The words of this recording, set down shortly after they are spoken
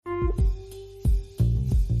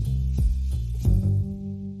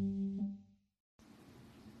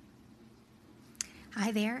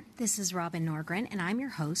Hi there, this is Robin Norgren, and I'm your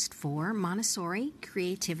host for Montessori,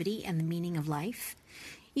 Creativity, and the Meaning of Life.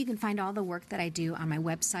 You can find all the work that I do on my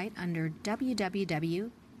website under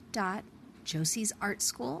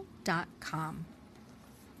www.josiesartschool.com.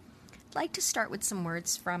 I'd like to start with some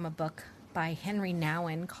words from a book by Henry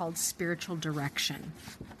Nouwen called Spiritual Direction.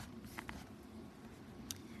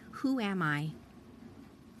 Who am I?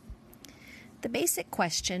 The basic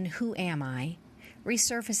question, who am I,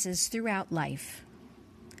 resurfaces throughout life.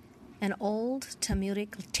 An old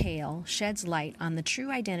Talmudic tale sheds light on the true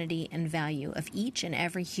identity and value of each and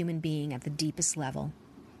every human being at the deepest level.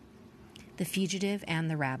 The fugitive and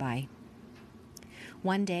the rabbi.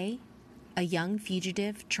 One day, a young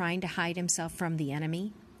fugitive trying to hide himself from the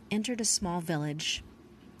enemy entered a small village.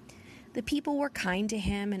 The people were kind to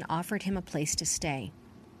him and offered him a place to stay.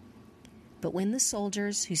 But when the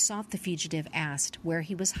soldiers who sought the fugitive asked where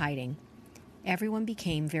he was hiding, everyone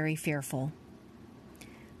became very fearful.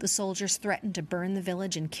 The soldiers threatened to burn the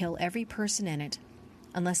village and kill every person in it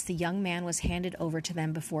unless the young man was handed over to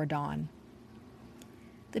them before dawn.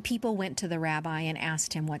 The people went to the rabbi and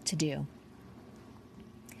asked him what to do.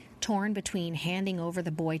 Torn between handing over the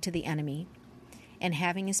boy to the enemy and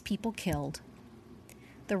having his people killed,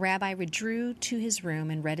 the rabbi withdrew to his room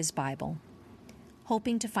and read his Bible,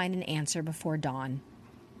 hoping to find an answer before dawn.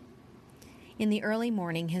 In the early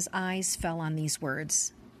morning, his eyes fell on these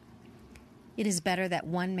words: "It is better that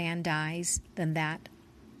one man dies than that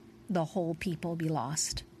the whole people be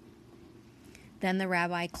lost." Then the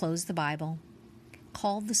rabbi closed the Bible,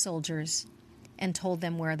 called the soldiers, and told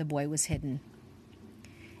them where the boy was hidden.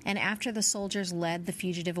 And after the soldiers led the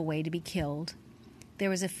fugitive away to be killed, there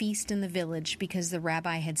was a feast in the village because the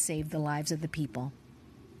rabbi had saved the lives of the people.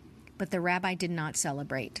 But the rabbi did not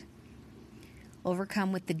celebrate.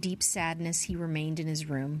 Overcome with the deep sadness, he remained in his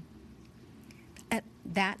room.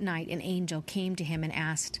 That night, an angel came to him and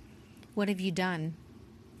asked, "What have you done?"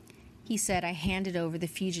 He said, "I handed over the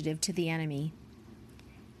fugitive to the enemy."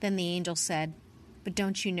 Then the angel said, "But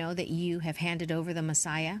don't you know that you have handed over the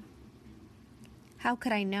Messiah?" "How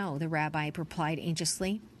could I know?" the rabbi replied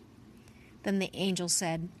anxiously. Then the angel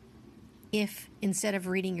said, "If, instead of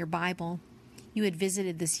reading your Bible, you had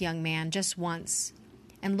visited this young man just once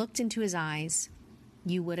and looked into his eyes,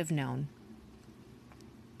 you would have known."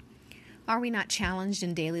 Are we not challenged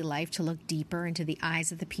in daily life to look deeper into the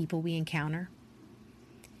eyes of the people we encounter?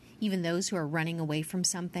 Even those who are running away from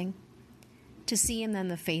something, to see in them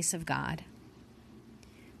the face of God.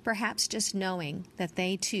 Perhaps just knowing that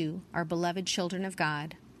they too are beloved children of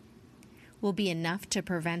God will be enough to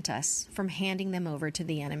prevent us from handing them over to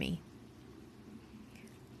the enemy.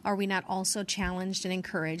 Are we not also challenged and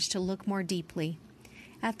encouraged to look more deeply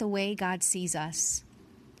at the way God sees us,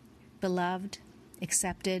 beloved,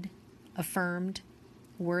 accepted, affirmed,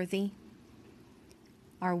 worthy?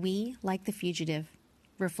 Are we, like the fugitive,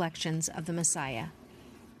 reflections of the Messiah?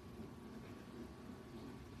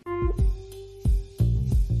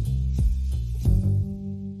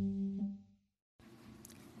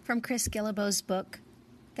 From Chris Guillebeau's book,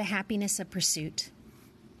 The Happiness of Pursuit.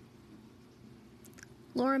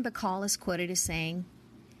 Lauren Bacall is quoted as saying,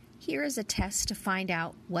 "Here is a test to find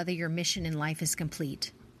out whether your mission in life is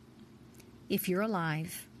complete. If you're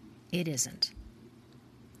alive, it isn't."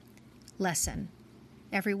 Lesson: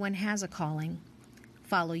 everyone has a calling.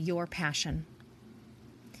 Follow your passion.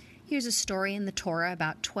 Here's a story in the Torah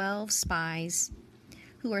about 12 spies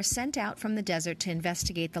who are sent out from the desert to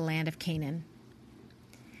investigate the land of Canaan.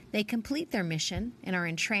 They complete their mission and are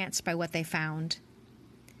entranced by what they found.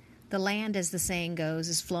 The land, as the saying goes,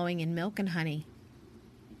 is flowing in milk and honey,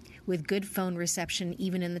 with good phone reception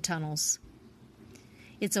even in the tunnels.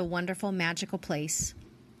 It's a wonderful, magical place,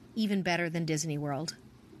 even better than Disney World.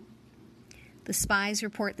 The spies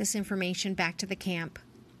report this information back to the camp.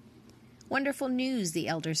 "Wonderful news," the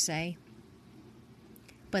elders say.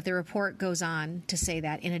 But the report goes on to say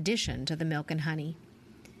that in addition to the milk and honey,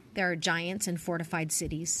 there are giants and fortified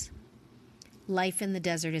cities. Life in the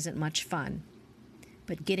desert isn't much fun,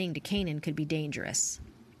 but getting to Canaan could be dangerous.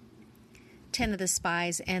 10 of the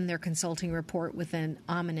spies end their consulting report with an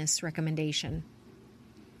ominous recommendation.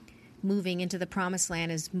 Moving into the promised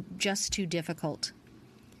land is just too difficult.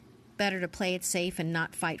 Better to play it safe and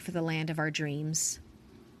not fight for the land of our dreams.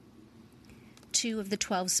 2 of the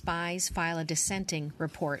 12 spies file a dissenting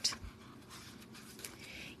report.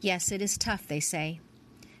 "Yes, it is tough," they say.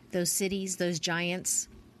 "Those cities, those giants,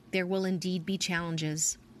 there will indeed be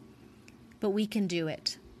challenges. But we can do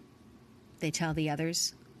it," they tell the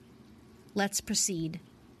others. "Let's proceed."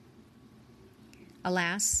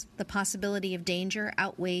 Alas, the possibility of danger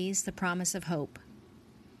outweighs the promise of hope.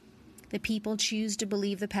 The people choose to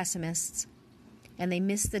believe the pessimists and they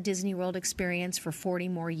miss the Disney World experience for 40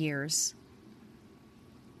 more years.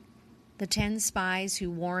 The 10 spies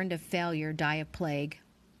who warned of failure die of plague.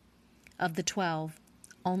 Of the 12,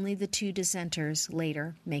 only the 2 dissenters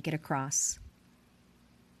later make it across.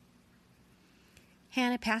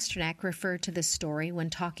 Hannah Pasternak referred to this story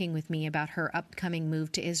when talking with me about her upcoming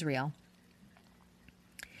move to Israel.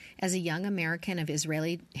 As a young American of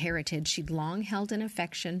Israeli heritage, she'd long held an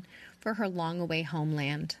affection for her long-away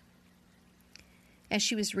homeland. As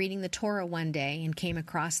she was reading the Torah one day and came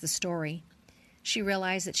across the story, she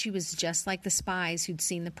realized that she was just like the spies who'd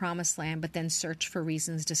seen the Promised Land but then searched for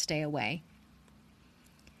reasons to stay away.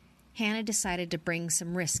 Hannah decided to bring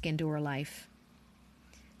some risk into her life.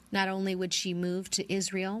 Not only would she move to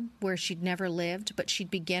Israel, where she'd never lived, but she'd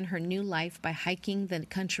begin her new life by hiking the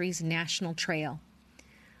country's national trail,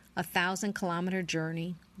 a 1,000-kilometer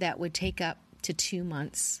journey that would take up to 2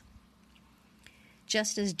 months.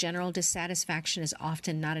 Just as general dissatisfaction is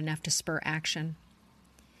often not enough to spur action,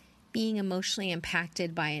 being emotionally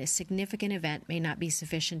impacted by a significant event may not be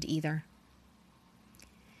sufficient either.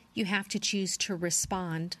 You have to choose to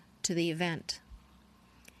respond to the event.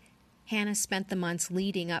 Hannah spent the months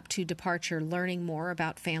leading up to departure learning more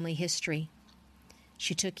about family history.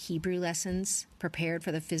 She took Hebrew lessons, prepared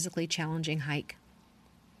for the physically challenging hike.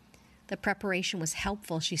 The preparation was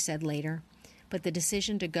helpful, she said later, but the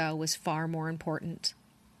decision to go was far more important.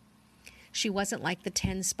 She wasn't like the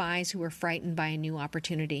 10 spies who were frightened by a new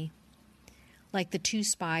opportunity. Like the 2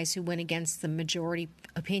 spies who went against the majority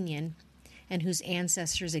opinion and whose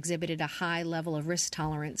ancestors exhibited a high level of risk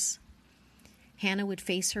tolerance, Hannah would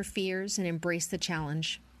face her fears and embrace the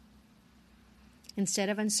challenge. Instead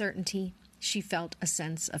of uncertainty, she felt a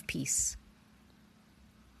sense of peace.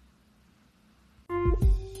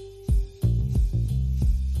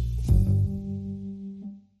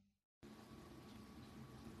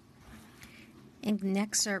 An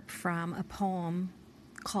excerpt from a poem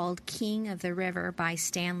called King of the River by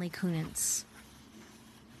Stanley Kunitz.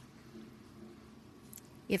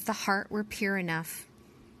 If the heart were pure enough,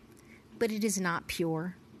 but it is not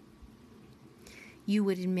pure, you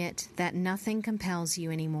would admit that nothing compels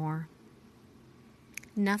you anymore.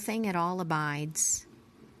 Nothing at all abides,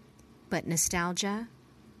 but nostalgia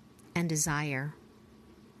and desire.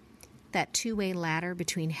 That two-way ladder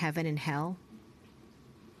between heaven and hell.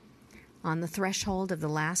 On the threshold of the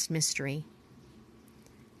last mystery,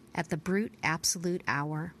 at the brute absolute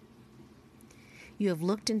hour, you have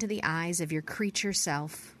looked into the eyes of your creature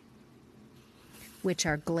self, which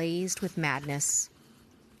are glazed with madness,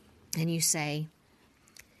 and you say,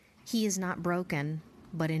 he is not broken,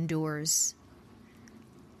 but endures,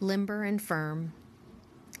 limber and firm,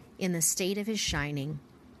 in the state of his shining,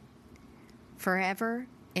 forever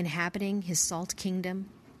inhabiting his salt kingdom,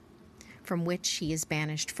 from which he is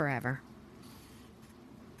banished forever.